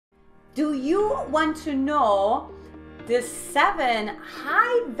Do you want to know the 7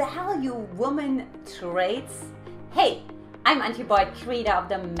 high-value woman traits? Hey, I'm Antia, creator of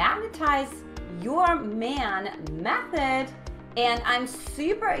the Magnetize Your Man Method, and I'm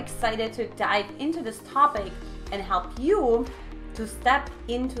super excited to dive into this topic and help you to step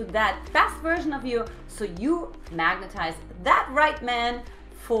into that best version of you so you magnetize that right man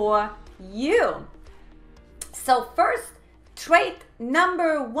for you. So first, trait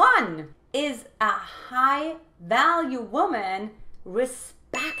number 1 is a high value woman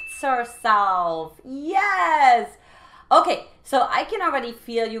respects herself. Yes. Okay, so I can already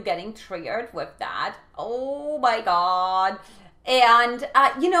feel you getting triggered with that. Oh my God. And,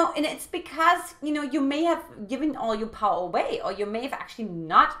 and it's because, you may have given all your power away, or you may have actually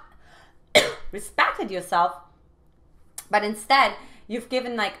not respected yourself, but instead you've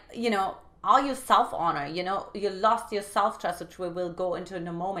given all your self-honor, you lost your self-trust, which we will go into in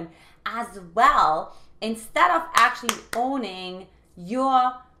a moment as well, instead of actually owning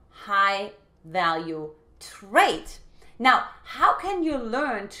your high value trait. Now, how can you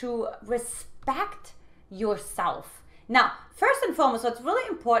learn to respect yourself? Now, first and foremost, what's really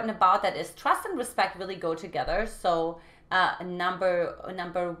important about that is trust and respect really go together. So number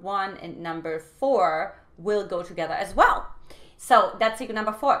 1 and number 4 will go together as well. So that's secret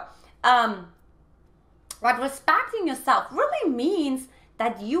number 4. What respecting yourself really means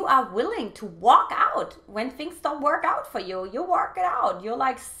that you are willing to walk out when things don't work out for you. You work it out. You're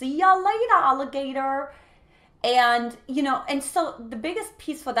like, see ya later, alligator. And, and so the biggest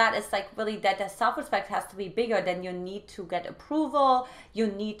piece for that is really that the self-respect has to be bigger than your need to get approval, you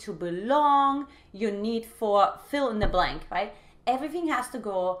need to belong, you need for fill in the blank, right? Everything has to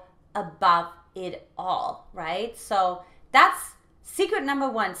go above it all, right? So that's secret number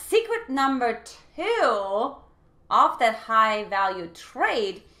 1. Secret number 2 of that high value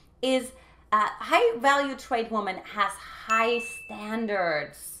trait is a high value trait woman has high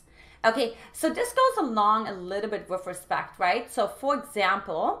standards. Okay, so this goes along a little bit with respect, right? So for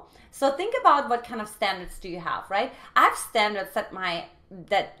example, so think about what kind of standards do you have, right? I have standards that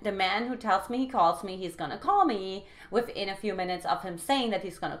the man who tells me he calls me, he's gonna call me within a few minutes of him saying that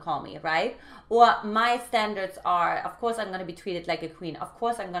he's gonna call me, right? Or my standards are, of course, I'm gonna be treated like a queen. Of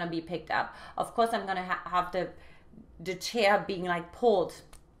course, I'm gonna be picked up. Of course, I'm gonna have the chair being pulled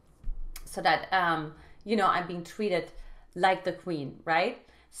so that, I'm being treated like the queen, right?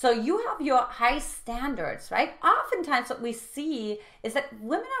 So you have your high standards, right? Oftentimes what we see is that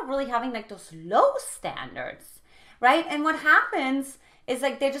women are really having those low standards, right? And what happens is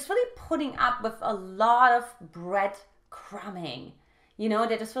they're just really putting up with a lot of breadcrumbing.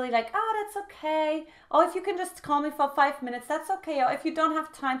 They're just really oh, that's okay. Oh, if you can just call me for 5 minutes, that's okay. Or if you don't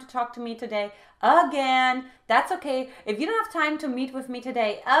have time to talk to me today, again, that's okay. If you don't have time to meet with me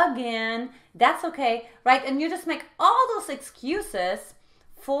today, again, that's okay, right? And you just make all those excuses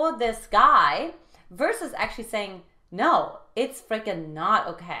for this guy versus actually saying, no, it's freaking not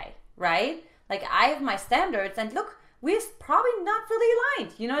okay, right? I have my standards and look, we're probably not really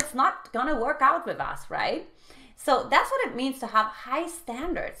aligned. It's not gonna work out with us, right? So that's what it means to have high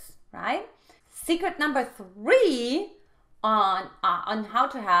standards, right? Secret number 3 on how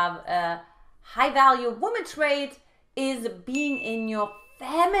to have a high value woman trait is being in your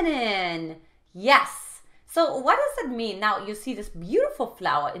feminine. Yes. So what does it mean? Now you see this beautiful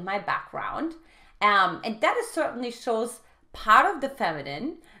flower in my background, and that certainly shows part of the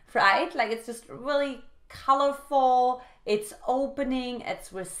feminine, right? It's just really colorful, it's opening,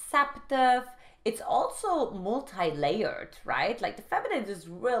 it's receptive, it's also multi-layered, right? The feminine is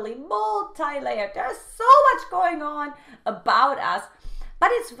really multi-layered. There's so much going on about us, but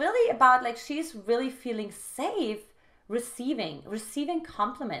it's really about she's really feeling safe receiving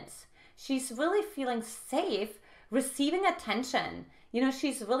compliments. She's really feeling safe receiving attention.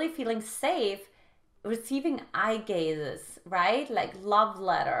 She's really feeling safe receiving eye gazes, right? Love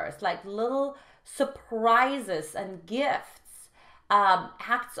letters, little surprises and gifts,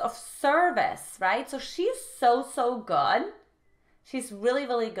 acts of service, right? So she's so good. She's really,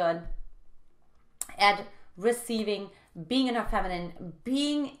 really good at receiving, being in her feminine,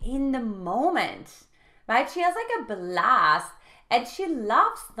 being in the moment, right? She has a blast. And she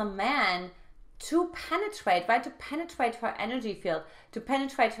loves the man to penetrate, right? To penetrate her energy field, to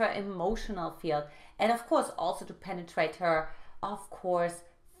penetrate her emotional field, and of course also to penetrate her, of course,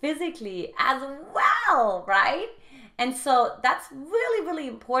 physically as well, right? And so that's really, really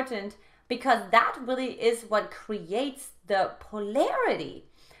important because that really is what creates the polarity,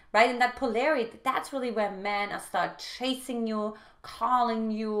 right? And that polarity, that's really where men start chasing you, calling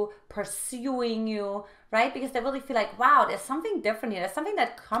you, pursuing you, right? Because they really feel like, wow, there's something different here. There's something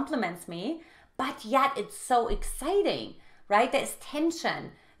that complements me, but yet it's so exciting, right? There's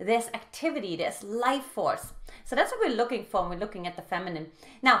tension, there's activity, there's life force. So that's what we're looking for when we're looking at the feminine.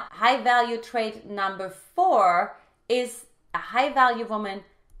 Now, high value trait number 4 is a high value woman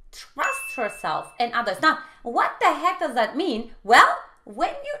trusts herself and others. Now, what the heck does that mean? Well, when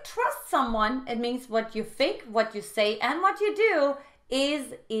you trust someone, it means what you think, what you say, and what you do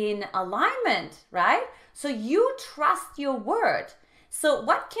is in alignment, right? So you trust your word. So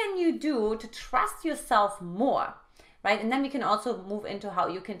what can you do to trust yourself more, right? And then we can also move into how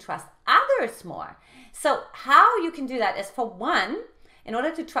you can trust others more. So how you can do that is, for one, in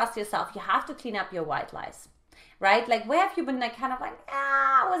order to trust yourself, you have to clean up your white lies, right? Like, where have you been like kind of like,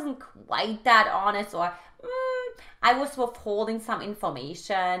 I wasn't quite that honest, or I was withholding some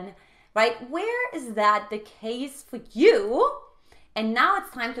information, right? Where is that the case for you? And now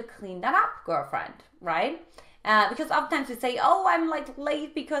it's time to clean that up, girlfriend, right? Because oftentimes we say, oh, I'm like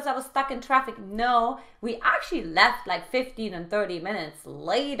late because I was stuck in traffic. No, we actually left like 15 and 30 minutes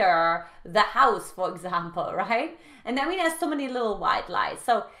later, the house, for example, right? And then we have so many little white lies.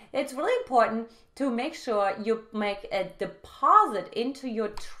 So it's really important to make sure you make a deposit into your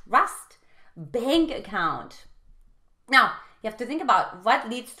trust bank account. Now, you have to think about what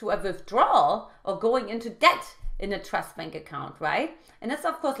leads to a withdrawal or going into debt in a trust bank account, right? And that's,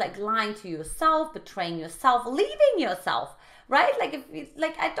 of course, like lying to yourself, betraying yourself, leaving yourself, right? Like, if you,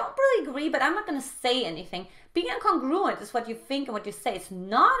 like, I don't really agree, but I'm not going to say anything. Being incongruent is what you think and what you say. It's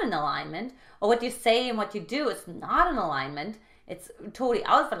not in alignment. Or what you say and what you do is not in alignment. It's totally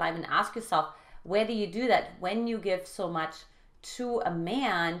out of alignment. Ask yourself, where do you do that? When you give so much to a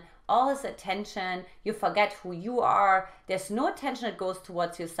man, all his attention, you forget who you are. There's no attention that goes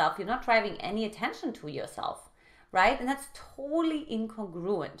towards yourself. You're not driving any attention to yourself, right? And that's totally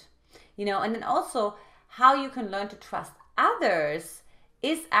incongruent, you know. And then also, how you can learn to trust others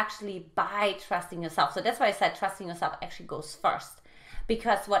is actually by trusting yourself. So that's why I said trusting yourself actually goes first,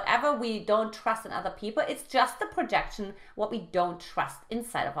 because whatever we don't trust in other people, it's just the projection what we don't trust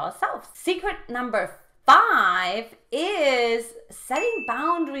inside of ourselves. Secret number 5 is setting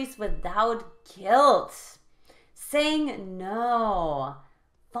boundaries without guilt. Saying no.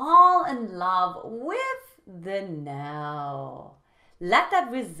 Fall in love with the no. Let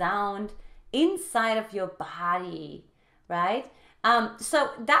that resound inside of your body, right?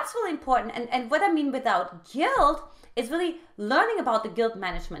 So that's really important. And what I mean without guilt is really learning about the guilt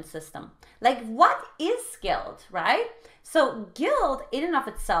management system. Like, what is guilt, right? So guilt in and of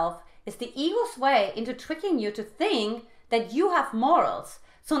itself is the ego's way into tricking you to think that you have morals.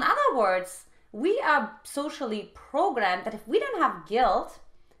 So in other words, we are socially programmed that if we don't have guilt,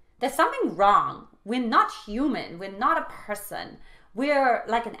 there's something wrong. We're not human. We're not a person. We're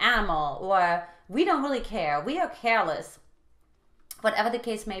like an animal, or we don't really care. We are careless. Whatever the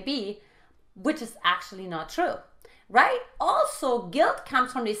case may be, which is actually not true, right? Also, guilt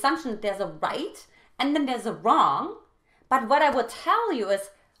comes from the assumption that there's a right and then there's a wrong. But what I will tell you is,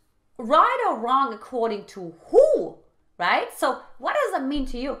 right or wrong according to who, right? So what does it mean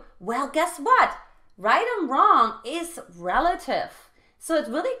to you? Well, guess what? Right and wrong is relative. So it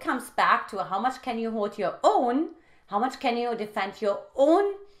really comes back to how much can you hold your own, how much can you defend your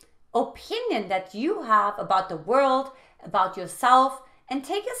own opinion that you have about the world, about yourself, and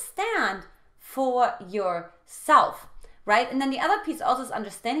take a stand for yourself, right? And then the other piece also is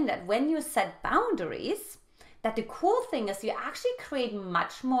understanding that when you set boundaries, that the cool thing is you actually create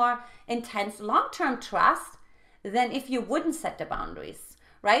much more intense long-term trust than if you wouldn't set the boundaries,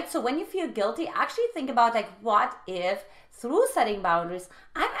 right? So when you feel guilty, actually think about, like, what if through setting boundaries,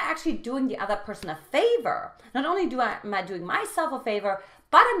 I'm actually doing the other person a favor. Not only am I doing myself a favor,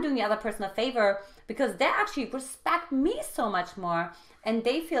 but I'm doing the other person a favor because they actually respect me so much more and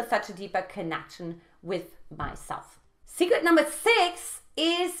they feel such a deeper connection with myself. Secret number 6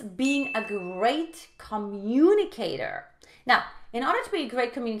 is being a great communicator. Now, in order to be a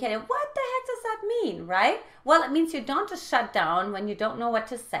great communicator, what the heck does that mean, right? Well, it means you don't just shut down when you don't know what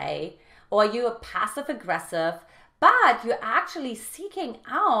to say, or you're passive aggressive, but you're actually seeking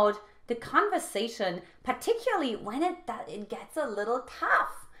out the conversation, particularly when it gets a little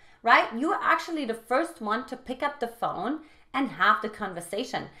tough, right? You're actually the first one to pick up the phone and have the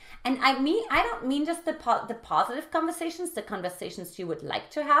conversation. And I don't mean just the positive conversations, the conversations you would like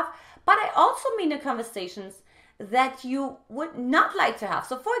to have, but I also mean the conversations that you would not like to have.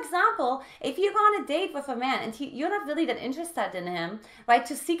 So for example, if you go on a date with a man and you're not really that interested in him, right,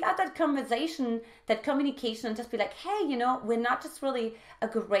 to seek out that conversation, that communication, and just be like, hey, you know, we're not just really a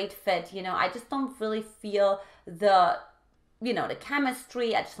great fit, you know, I just don't really feel the the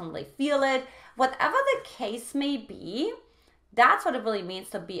chemistry, I just don't really feel it. Whatever the case may be, that's what it really means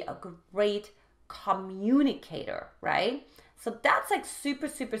to be a great communicator, right? So that's like super,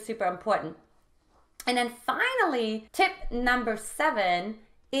 super, super important. And then finally, tip number 7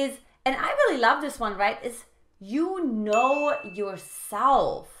 is, and I really love this one, right, is you know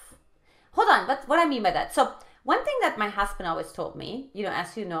yourself. Hold on, what I mean by that? So one thing that my husband always told me,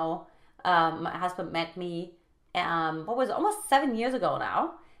 as you know, my husband met me, almost 7 years ago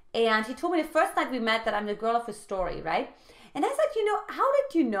now. And he told me the first night we met that I'm the girl of his story, right? And I said, how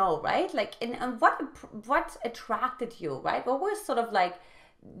did you know, right? Like, and what attracted you, right? What was sort of like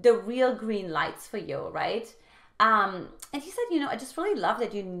the real green lights for you, right? And he said, I just really love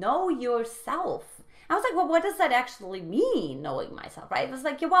that you know yourself. I was like, well, what does that actually mean, knowing myself, right? It was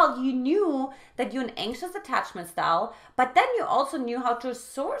like, well, you knew that you're an anxious attachment style, but then you also knew how to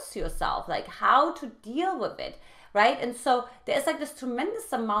source yourself, like how to deal with it, right? And so there's like this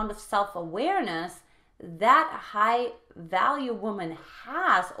tremendous amount of self-awareness that high value woman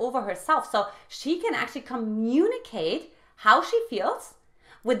has over herself. So she can actually communicate how she feels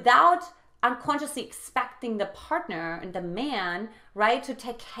without unconsciously expecting the partner and the man, right, to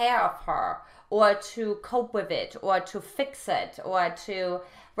take care of her or to cope with it or to fix it or to,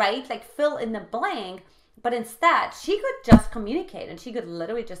 right, like fill in the blank. But instead, she could just communicate and she could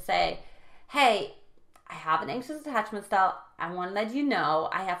literally just say, hey, I have an anxious attachment style. I want to let you know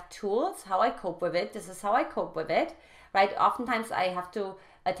I have tools, how I cope with it. This is how I cope with it, right? Oftentimes I have to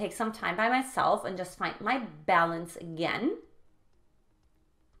take some time by myself and just find my balance again,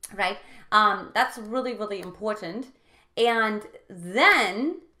 right? That's really, really important. And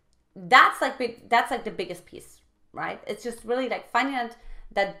then that's like the biggest piece, right? It's just really like finding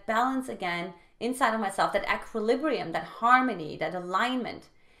that balance again inside of myself, that equilibrium, that harmony, that alignment,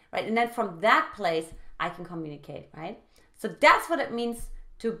 right? And then from that place, I can communicate, right? So that's what it means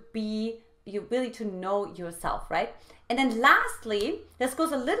to to know yourself, right? And then lastly, this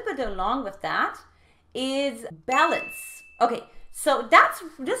goes a little bit along with that, is balance. Okay, so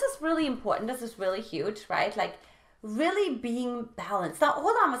this is really important. This is really huge, right? Like really being balanced. Now,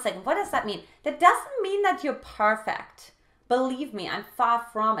 hold on a second. What does that mean? That doesn't mean that you're perfect. Believe me, I'm far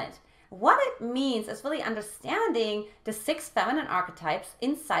from it. What it means is really understanding the 6 feminine archetypes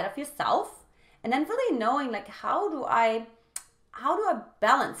inside of yourself, and then really knowing like how do I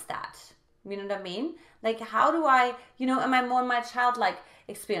balance that? You know what I mean? Like how do I, am I more in my childlike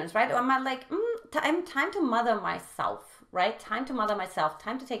experience, right? Or am I like, time to mother myself, right? Time to mother myself,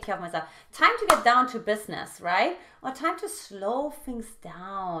 time to take care of myself, time to get down to business, right? Or time to slow things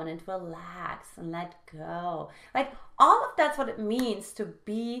down and relax and let go, right? All of that's what it means to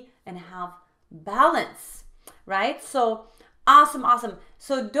be and have balance, right? So awesome.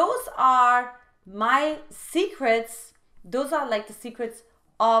 So those are my secrets. Those are like the secrets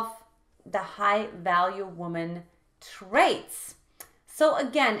of the high value woman traits. So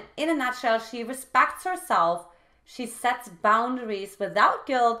again, in a nutshell, she respects herself. She sets boundaries without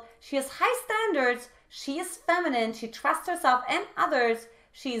guilt. She has high standards. She is feminine. She trusts herself and others.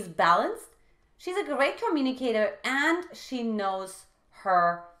 She is balanced. She's a great communicator and she knows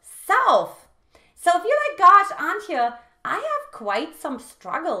herself. So if you're like, gosh, Antia, I have quite some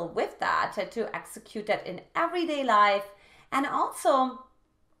struggle with that, to execute that in everyday life. And also,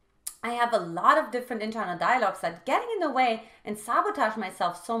 I have a lot of different internal dialogues that getting in the way and sabotage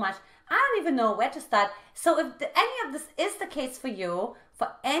myself so much, I don't even know where to start. So if any of this is the case for you,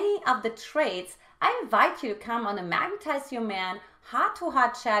 for any of the traits, I invite you to come on a Magnetize Your Man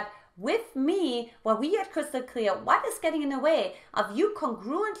heart-to-heart chat with me, where we get crystal clear what is getting in the way of you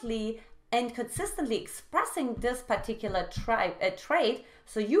congruently and consistently expressing this particular trait,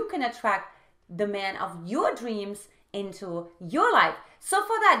 so you can attract the man of your dreams into your life. So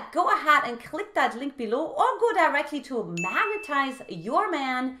for that, go ahead and click that link below or go directly to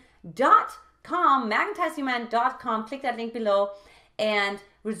magnetizeyourman.com, magnetizeyourman.com, click that link below and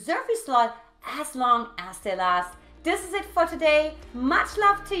reserve your slot as long as they last. This is it for today. Much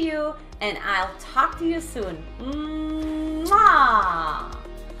love to you and I'll talk to you soon. Mwah!